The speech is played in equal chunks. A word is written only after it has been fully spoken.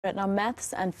Right now,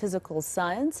 maths and physical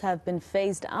science have been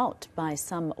phased out by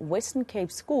some Western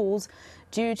Cape schools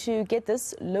due to, get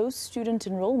this, low student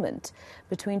enrollment.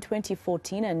 Between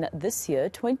 2014 and this year,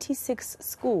 26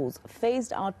 schools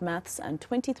phased out maths and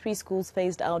 23 schools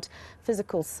phased out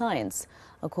physical science.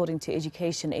 According to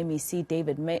Education MEC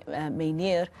David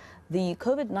Maynier, the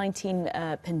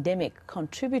COVID-19 pandemic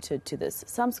contributed to this.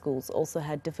 Some schools also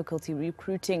had difficulty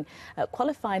recruiting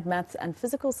qualified maths and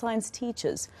physical science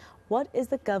teachers. What is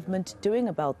the government doing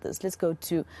about this? Let's go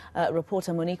to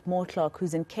reporter Monique Mortlock,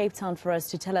 who's in Cape Town, for us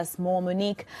to tell us more.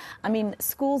 Monique, I mean,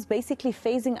 schools basically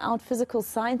phasing out physical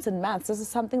science and maths. This is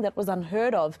something that was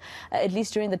unheard of, at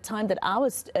least during the time that I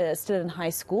was still in high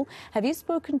school. Have you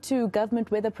spoken to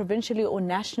government, whether provincially or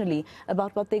nationally,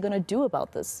 about what they're going to do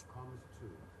about this?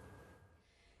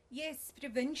 Yes,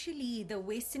 provincially, the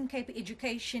Western Cape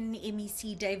Education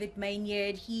MEC David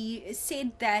Maynier, he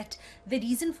said that the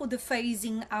reason for the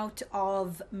phasing out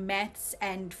of maths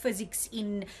and physics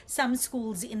in some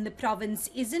schools in the province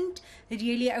isn't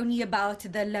really only about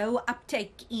the low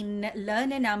uptake in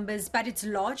learner numbers, but it's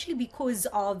largely because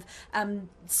of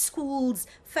schools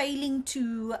failing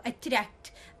to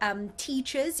attract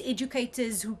teachers,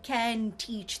 educators who can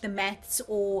teach the maths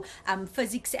or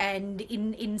physics, and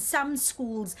in some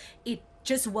schools it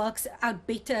just works out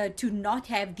better to not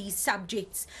have these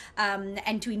subjects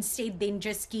and to instead then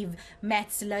just give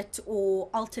maths, lit or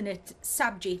alternate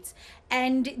subjects.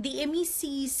 And the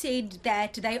MEC said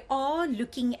that they are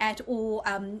looking at, or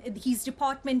his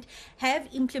department have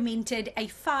implemented a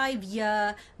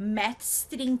 5-year maths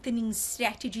strengthening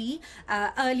strategy.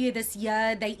 Earlier this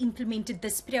year, they implemented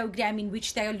this program in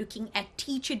which they are looking at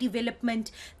teacher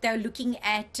development. They're looking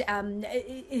at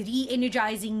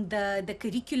re-energizing the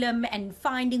curriculum and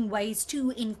finding ways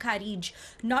to encourage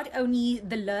not only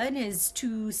the learners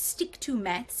to stick to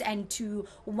maths and to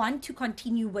want to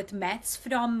continue with maths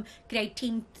from grade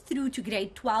 10 through to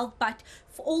grade 12, but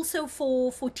also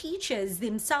for teachers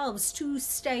themselves to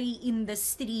stay in the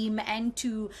stream and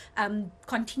to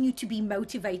continue to be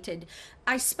motivated.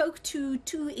 I spoke to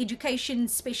two education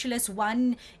specialists.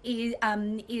 One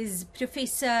is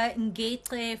Professor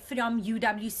Ngete from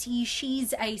UWC.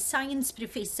 She's a science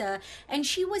professor, and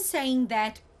she was saying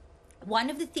that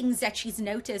one of the things that she's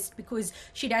noticed, because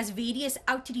she does various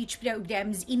outreach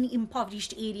programs in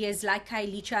impoverished areas like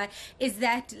Khayelitsha, is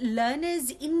that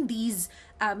learners in these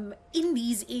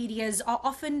areas are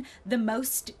often the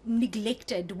most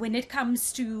neglected when it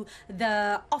comes to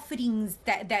the offerings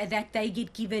that they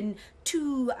get given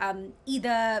to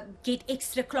either get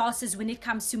extra classes when it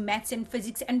comes to maths and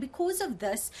physics. And because of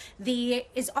this, there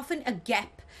is often a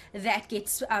gap that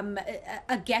gets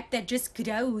a gap that just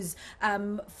grows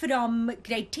from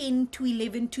grade 10 to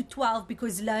 11 to 12,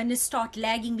 because learners start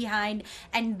lagging behind,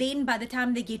 and then by the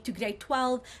time they get to grade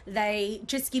 12 they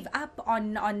just give up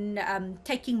on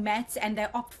taking maths, and they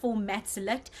opt for maths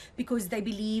lit because they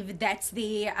believe that's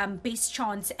their best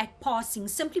chance at passing,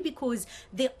 simply because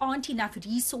there aren't enough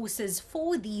resources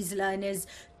for these learners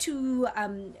to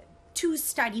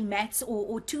study maths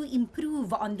or to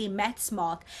improve on their maths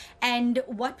mark. And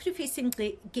what Professor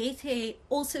Ngete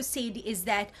also said is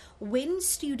that when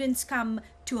students come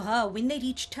to her, when they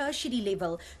reach tertiary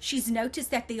level, she's noticed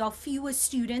that there are fewer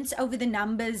students over the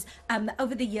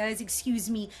years,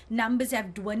 numbers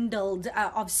have dwindled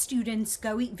of students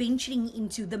venturing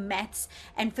into the maths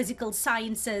and physical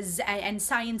sciences and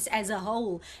science as a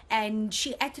whole. And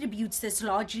she attributes this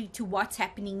largely to what's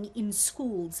happening in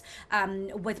schools,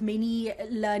 with many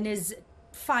learners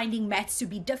finding maths to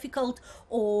be difficult,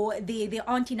 or there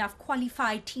aren't enough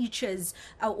qualified teachers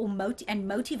and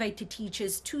motivated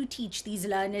teachers to teach these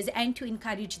learners and to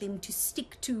encourage them to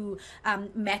stick to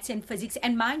maths and physics.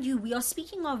 And mind you, we are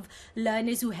speaking of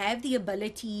learners who have the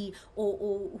ability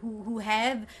or who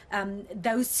have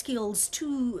those skills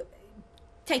to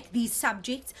take these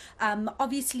subjects.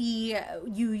 Obviously,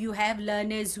 you have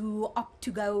learners who opt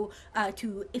to go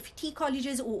to FT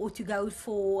colleges or to go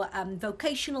for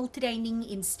vocational training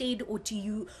instead, or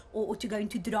to go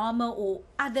into drama or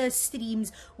other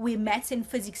streams where maths and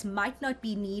physics might not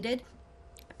be needed.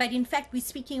 But in fact, we're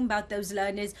speaking about those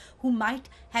learners who might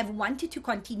have wanted to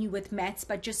continue with maths,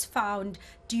 but just found,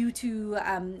 due to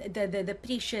the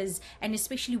pressures, and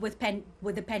especially with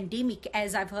the pandemic,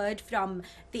 as I've heard from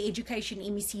the Education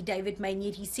MEC David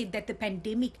Maynier, he said that the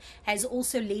pandemic has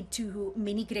also led to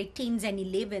many grade 10s and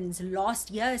 11s.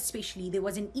 Last year especially, there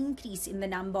was an increase in the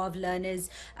number of learners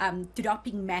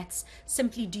dropping maths,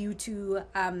 simply due to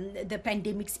the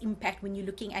pandemic's impact when you're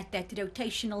looking at that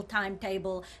rotational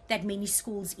timetable that many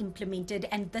schools implemented.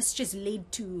 And this just led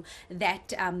to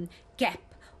that gap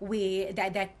where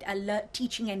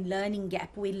teaching and learning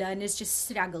gap where learners just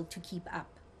struggle to keep up.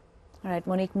 All right,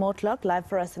 Monique Mortlock, live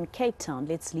for us in Cape Town.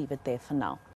 Let's leave it there for now.